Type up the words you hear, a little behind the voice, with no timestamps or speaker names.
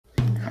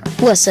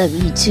What's up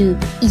YouTube,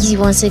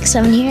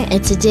 Easy167 here,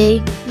 and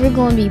today we're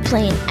going to be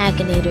playing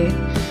Akinator.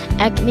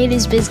 Akinator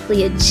is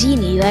basically a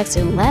genie who hacks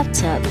your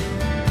laptop.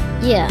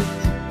 Yeah,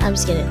 I'm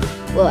just kidding.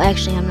 Well,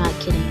 actually, I'm not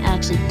kidding. I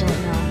actually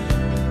don't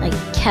know like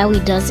how he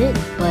does it,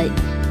 but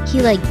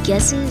he like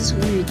guesses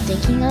who you're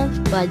thinking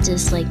of by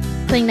just like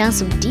putting down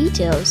some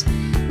details.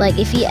 Like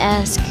if he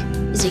asks,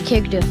 is your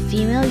character a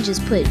female, you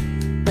just click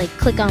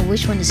on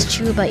which one is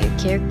true about your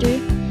character,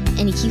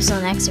 and he keeps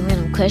on asking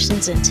random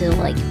questions until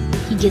like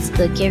he gets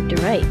the character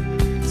right.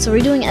 So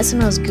we're doing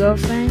Sml'S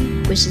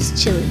girlfriend, which is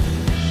Chili.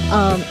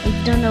 If you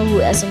don't know who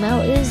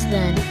Sml is,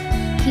 then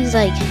he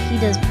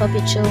does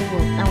puppet show.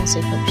 Well, I won't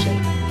say puppet show.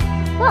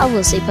 Well, I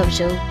will say puppet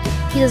show.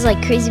 He does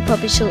like crazy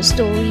puppet show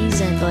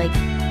stories, and like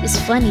it's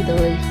funny the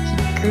way he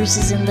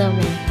curses in them,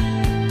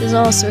 and there's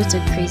all sorts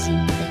of crazy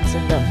things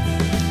in them.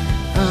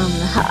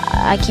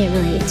 I can't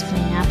really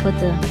explain. I put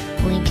the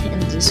link in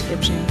the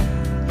description.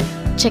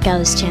 Check out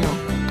his channel.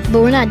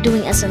 But we're not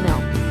doing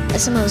Sml.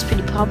 Sml is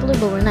pretty popular,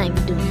 but we're not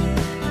even doing him.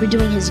 We're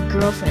doing his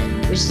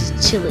girlfriend, which is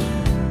Chili.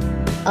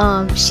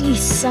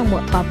 She's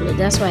somewhat popular.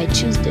 That's why I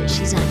choose her.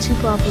 She's not too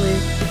popular,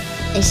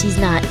 and she's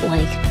not too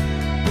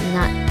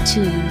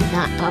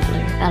not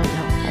popular. I don't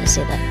know how to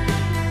say that.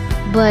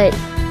 But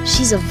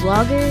she's a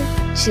vlogger.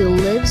 She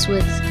lives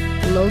with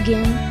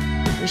Logan,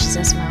 which is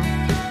Sml,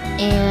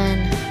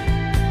 and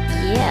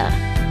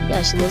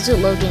yeah, she lives with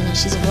Logan, and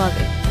she's a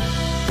vlogger.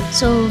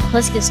 So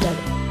let's get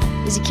started.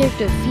 Is the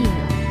character a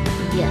female?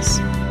 Yes.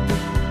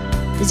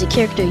 Is the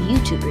character a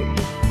YouTuber?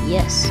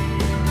 Yes.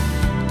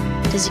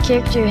 Does the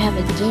character have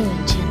a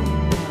gaming channel?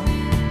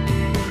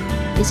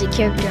 No. Is the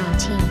character on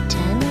Team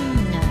 10?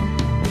 No.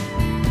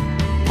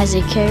 Has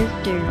the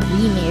character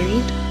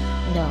remarried?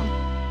 No.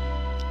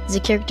 Is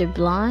the character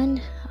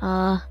blonde?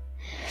 I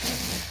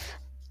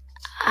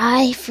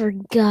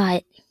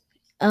forgot.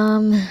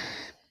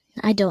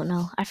 I don't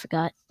know. I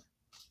forgot.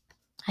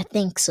 I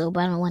think so,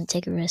 but I don't want to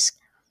take a risk.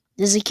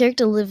 Does the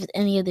character live with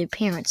any of their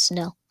parents?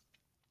 No.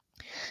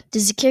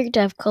 Does the character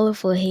have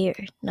colorful hair?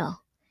 No.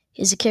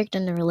 Is the character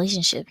in a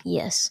relationship?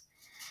 Yes.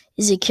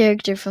 Is the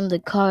character from the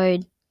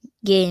card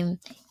game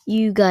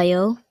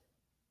Yu-Gi-Oh?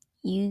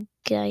 Is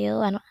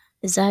that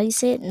how you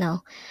say it?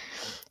 No.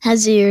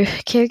 Has your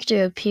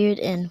character appeared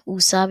in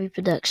Wasabi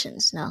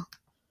Productions? No.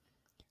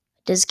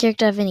 Does the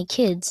character have any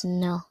kids?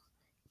 No.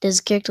 Does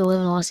the character live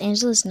in Los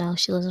Angeles? No,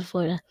 she lives in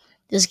Florida.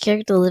 Does the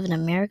character live in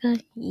America?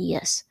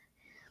 Yes.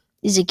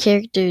 Is the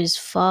character's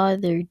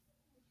father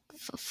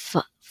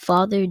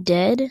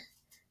dead?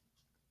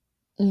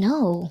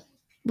 No.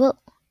 Well,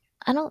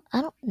 I don't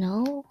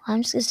know.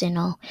 I'm just gonna say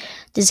no.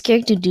 Does the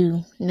character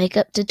do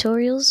makeup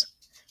tutorials?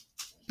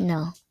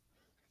 No.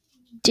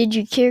 Did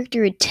your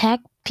character attack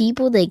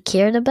people they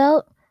cared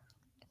about?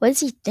 What is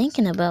he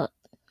thinking about?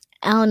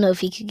 I don't know if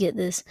he could get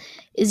this.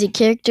 Is your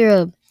character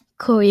a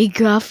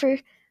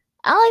choreographer?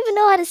 I don't even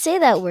know how to say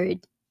that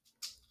word.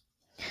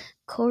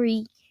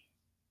 Choreographer?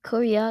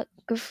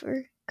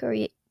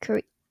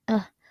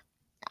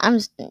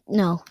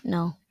 No.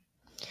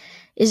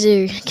 Is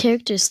your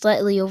character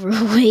slightly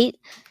overweight?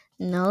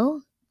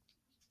 No.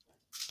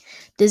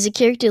 Does the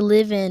character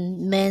live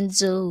in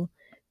Menzo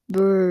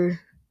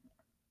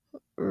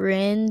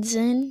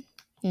Renzen?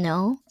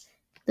 No.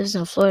 Lives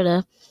in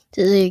Florida.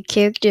 Does your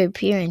character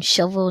appear in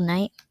Shovel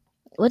Knight?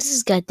 What is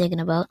this guy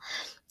thinking about?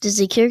 Does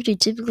the character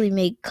typically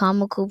make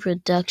comical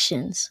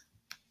productions?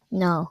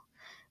 No.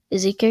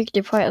 Is the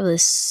character part of the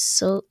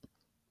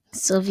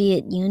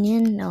Soviet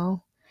Union?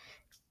 No.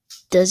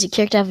 Does the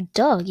character have a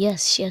dog?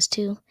 Yes, she has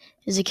two.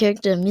 Is the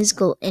character a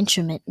musical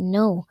instrument?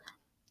 No.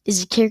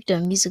 Is the character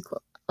a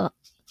musical...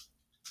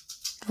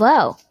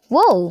 Wow.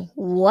 Whoa.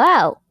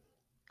 Wow.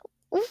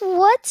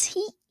 What?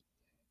 He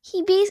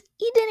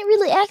didn't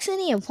really ask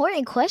any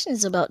important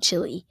questions about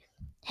Chili.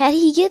 How did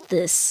he get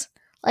this?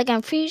 Like,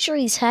 I'm pretty sure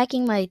he's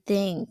hacking my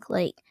thing.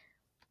 Like,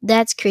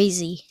 that's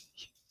crazy.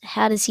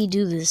 How does he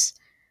do this?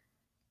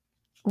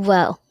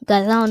 Well,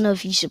 guys, I don't know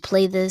if you should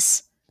play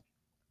this.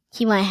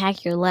 He might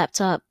hack your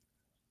laptop.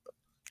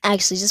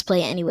 Actually, just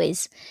play it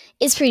anyways.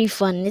 It's pretty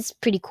fun. It's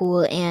pretty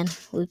cool. And,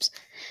 whoops.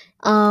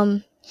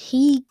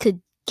 He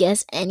could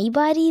guess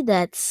anybody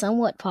that's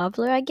somewhat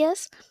popular, I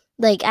guess.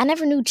 Like, I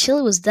never knew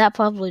Chili was that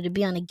popular to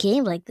be on a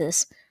game like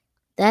this.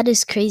 That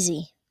is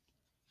crazy.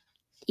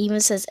 Even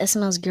says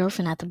Sml's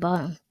girlfriend at the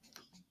bottom.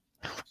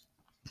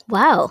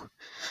 Wow.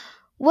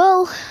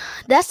 Well,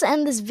 that's the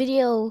end of this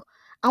video.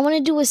 I want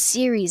to do a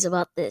series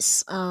about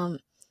this. I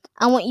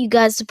want you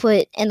guys to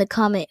put in the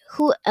comment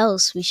who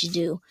else we should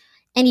do.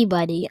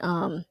 Anybody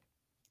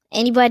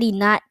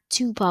not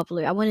too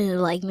popular. I wanted to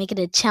like make it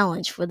a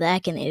challenge for the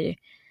Akinator.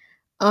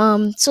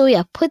 So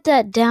yeah, put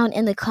that down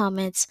in the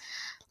comments.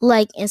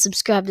 Like and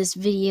subscribe this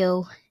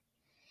video.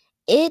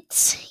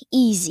 It's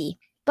easy.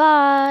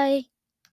 Bye.